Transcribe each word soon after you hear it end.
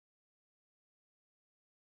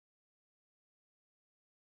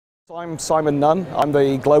I'm Simon Nunn. I'm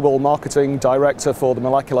the Global Marketing Director for the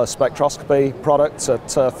molecular spectroscopy product at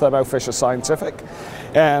Thermo Scientific.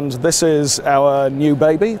 And this is our new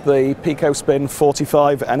baby, the PicoSpin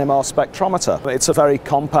 45 NMR Spectrometer. It's a very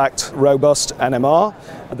compact, robust NMR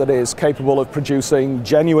that is capable of producing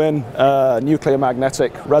genuine nuclear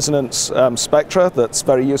magnetic resonance spectra that's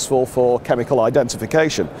very useful for chemical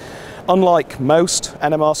identification. Unlike most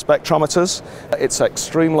NMR spectrometers, it's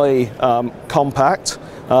extremely compact,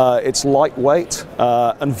 it's lightweight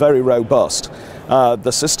and very robust.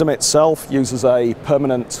 The system itself uses a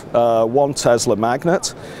permanent 1 Tesla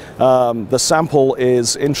magnet. The sample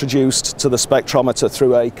is introduced to the spectrometer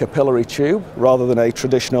through a capillary tube rather than a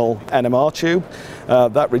traditional NMR tube.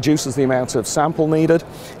 That reduces the amount of sample needed.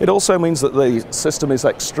 It also means that the system is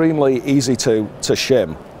extremely easy to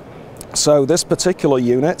shim. So this particular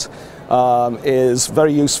unit is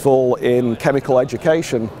very useful in chemical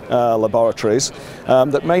education laboratories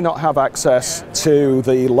that may not have access to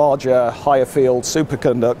the larger, higher field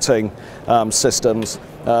superconducting systems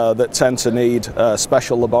that tend to need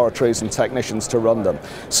special laboratories and technicians to run them.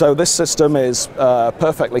 So this system is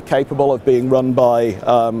perfectly capable of being run by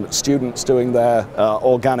students doing their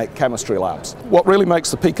organic chemistry labs. What really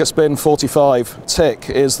makes the PicoSpin 45 tick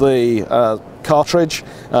is the cartridge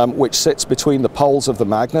which sits between the poles of the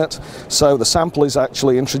magnet. So the sample is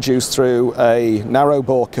actually introduced through a narrow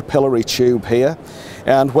bore capillary tube here,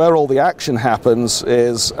 and where all the action happens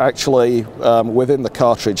is actually within the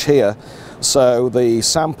cartridge here. So the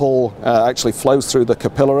sample actually flows through the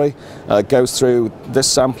capillary, goes through this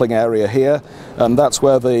sampling area here, and that's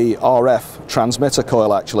where the RF transmitter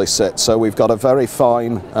coil actually sits. So we've got a very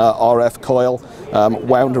fine RF coil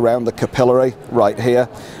wound around the capillary right here.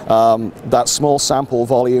 That small sample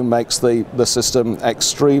volume makes the system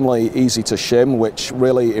extremely easy to shim, which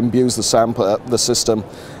really imbues the system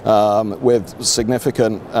with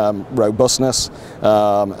significant robustness,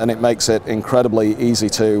 and it makes it incredibly easy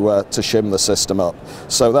to shim the system up.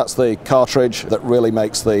 So that's the cartridge that really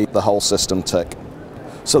makes the whole system tick.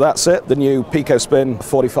 So that's it, the new PicoSpin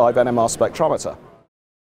 45 NMR spectrometer.